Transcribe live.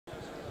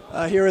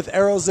Here with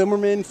Errol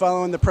Zimmerman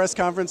following the press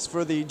conference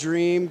for the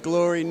Dream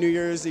Glory New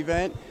Year's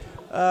event.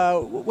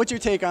 What's your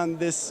take on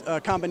this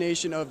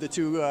combination of the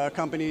two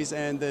companies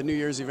and the New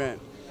Year's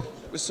event?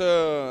 It's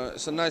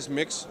a nice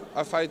mix.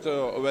 I fight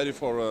already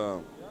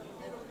for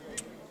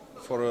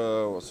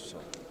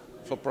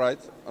Pride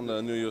on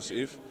the New Year's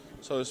Eve,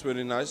 so it's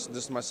really nice.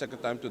 This is my second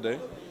time today,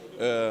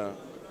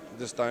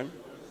 this time,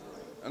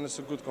 and it's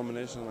a good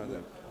combination, I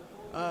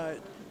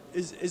think.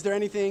 Is there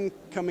anything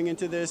coming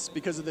into this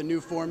because of the new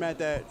format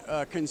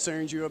that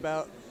concerns you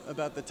about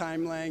the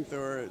time length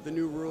or the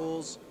new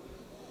rules?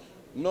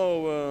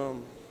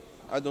 No,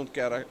 I don't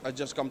care. I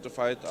just come to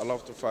fight. I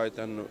love to fight,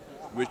 and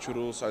which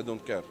rules, I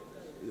don't care.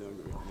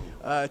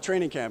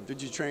 Training camp.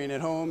 Did you train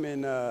at home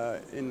in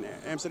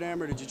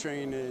Amsterdam or did you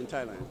train in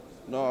Thailand?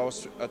 No,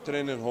 I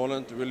trained in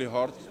Holland really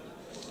hard.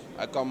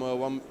 I come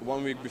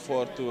one week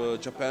before to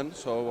Japan,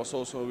 so I was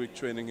also a week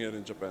training here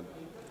in Japan.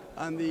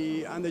 On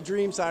the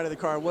Dream side of the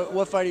card,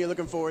 what fight are you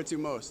looking forward to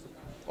most?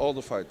 All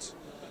the fights.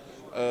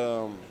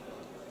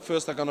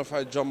 First I'm gonna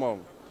fight Jamal,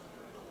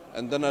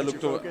 and then I look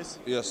to focus?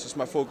 Yes, it's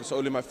my focus.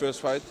 Only my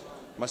first fight.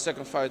 My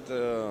second fight,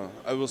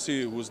 I will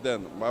see who's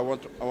then. I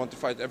want to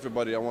fight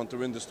everybody. I want to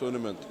win this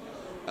tournament,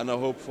 and I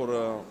hope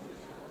for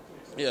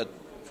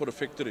a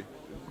victory.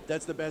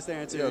 That's the best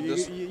answer. Yeah,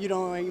 you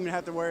don't even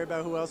have to worry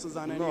about who else is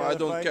on any other fight.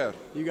 No, I don't care.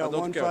 You got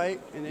one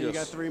fight, and then yes. you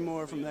got three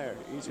more from there,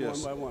 each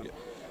one by one. Yeah.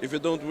 If you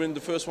don't win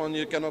the first one,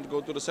 you cannot go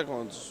to the second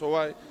one. So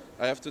I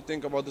have to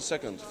think about the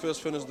second.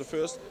 First finish the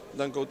first,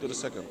 then go to the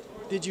second.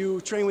 Did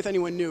you train with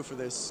anyone new for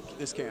this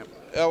camp?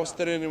 I was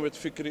training with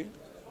Fikri.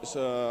 He's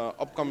an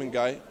upcoming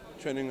guy.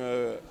 Training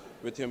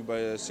with him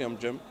by CM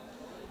Gym.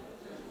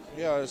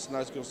 Yeah, it's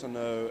nice girls and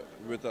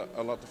with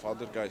a lot of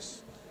other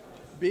guys.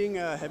 Being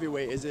a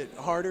heavyweight, is it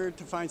harder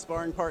to find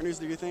sparring partners,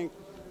 do you think?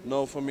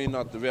 No, for me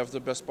not. We have the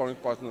best sparring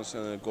partners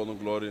in Golden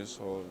Glory,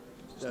 so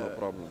it's no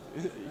problem.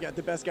 You got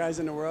the best guys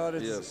in the world.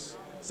 Yes.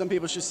 Some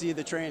people should see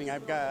the training.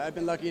 I've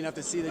been lucky enough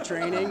to see the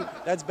training.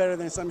 That's better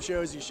than some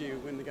shows you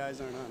shoot when the guys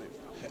aren't on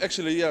it.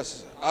 Actually,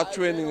 yes. Our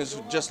training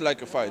is just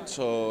like a fight,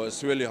 so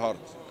it's really hard,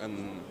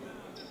 and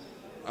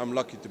I'm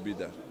lucky to be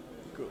there.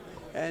 Cool.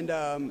 And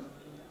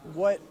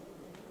what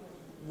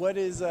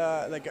is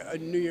like a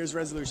New Year's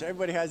resolution?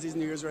 Everybody has these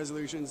New Year's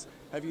resolutions.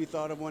 Have you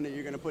thought of one that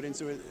you're going to put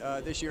into it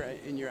this year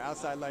in your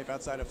outside life,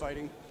 outside of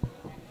fighting?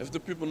 If the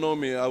people know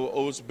me, I will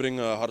always bring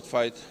a hard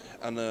fight.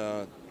 And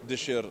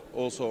this year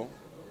also,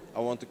 I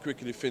want to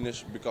quickly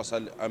finish because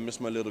I miss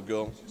my little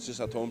girl. She's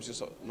at home.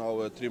 She's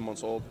now 3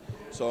 months old.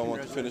 So I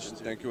want to finish.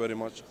 Thank you very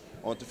much.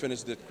 I want to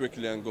finish it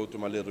quickly and go to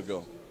my little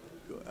girl.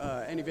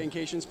 Any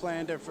vacations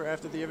planned for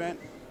after the event?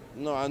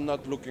 No, I'm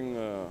not looking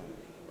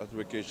at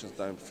vacation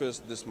time.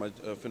 First,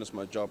 finish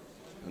my job,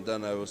 and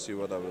then I will see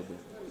what I will do.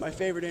 My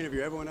favorite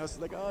interview. Everyone else is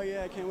like, "Oh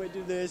yeah, I can't wait to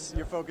do this."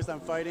 You're focused on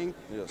fighting.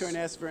 Yes. Couldn't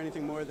ask for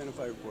anything more than a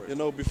fight report. You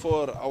know,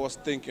 before I was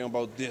thinking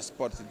about this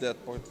part,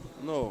 that part.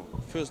 No,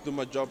 first do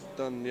my job,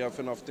 then you have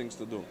enough things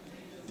to do.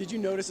 Did you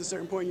notice a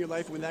certain point in your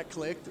life when that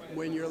clicked?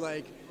 When you're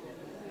like,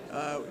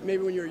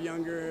 maybe when you're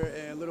younger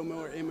and a little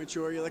more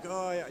immature, you're like,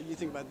 oh, yeah, you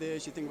think about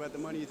this, you think about the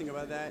money, you think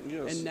about that,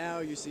 yes. And now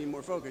you seem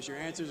more focused. Your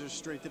answers are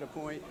straight to the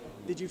point.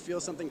 Did you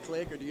feel something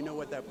click, or do you know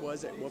what that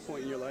was at what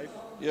point in your life?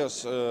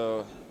 Yes,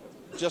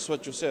 just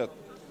what you said.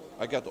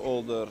 I got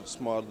older,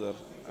 smarter,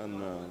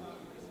 and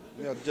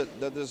yeah,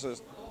 that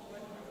is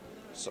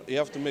so you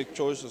have to make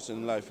choices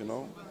in life, you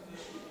know.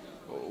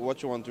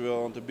 What you want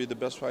to be the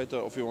best fighter,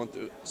 or if you want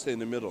to stay in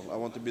the middle. I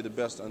want to be the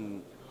best,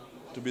 and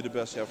to be the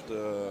best, you have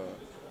to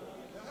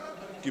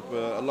keep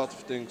a lot of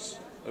things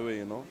away,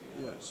 you know.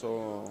 Yeah.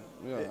 So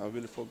yeah, I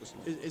really focus.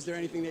 Is there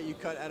anything that you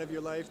cut out of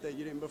your life that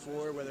you didn't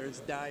before, whether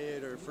it's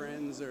diet or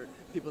friends or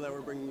people that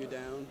were bringing you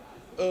down?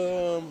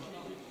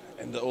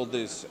 In the old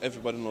days,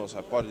 everybody knows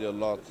I party a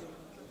lot.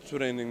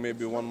 Training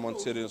maybe 1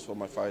 month serious for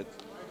my fight,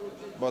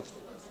 but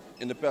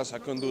in the past I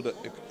couldn't do that.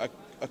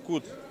 I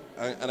could,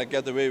 and I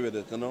get away with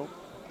it, you know.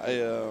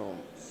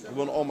 I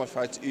won all my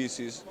fights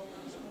easy,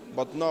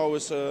 but now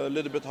it's a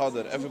little bit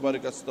harder. Everybody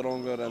gets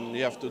stronger, and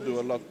you have to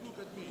do a lot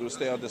to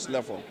stay at this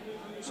level.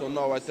 So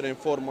now I train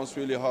 4 months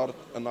really hard,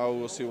 and now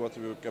we'll see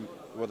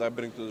what I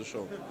bring to the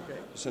show. Okay.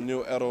 It's a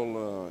new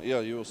Errol. Yeah,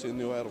 you will see a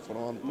new Errol for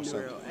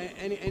 100%.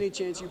 Any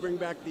chance you bring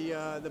back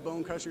the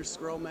Bonecrusher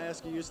scroll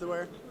mask you used to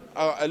wear?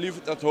 I leave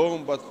it at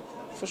home, but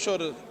for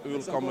sure it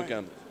will come point?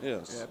 again.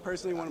 Yes. Yeah,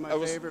 personally, one of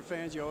my favorite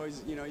fans. You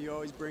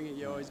always bring it.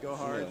 You always go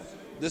hard.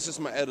 Yeah. This is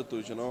my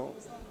attitude, you know.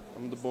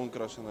 I'm the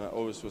Bonecrusher, and I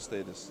always will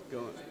stay this.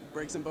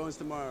 Break some bones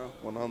tomorrow.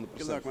 100%.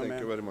 Good luck, my man.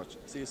 Thank you very much.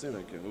 See you soon.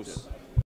 Thank you.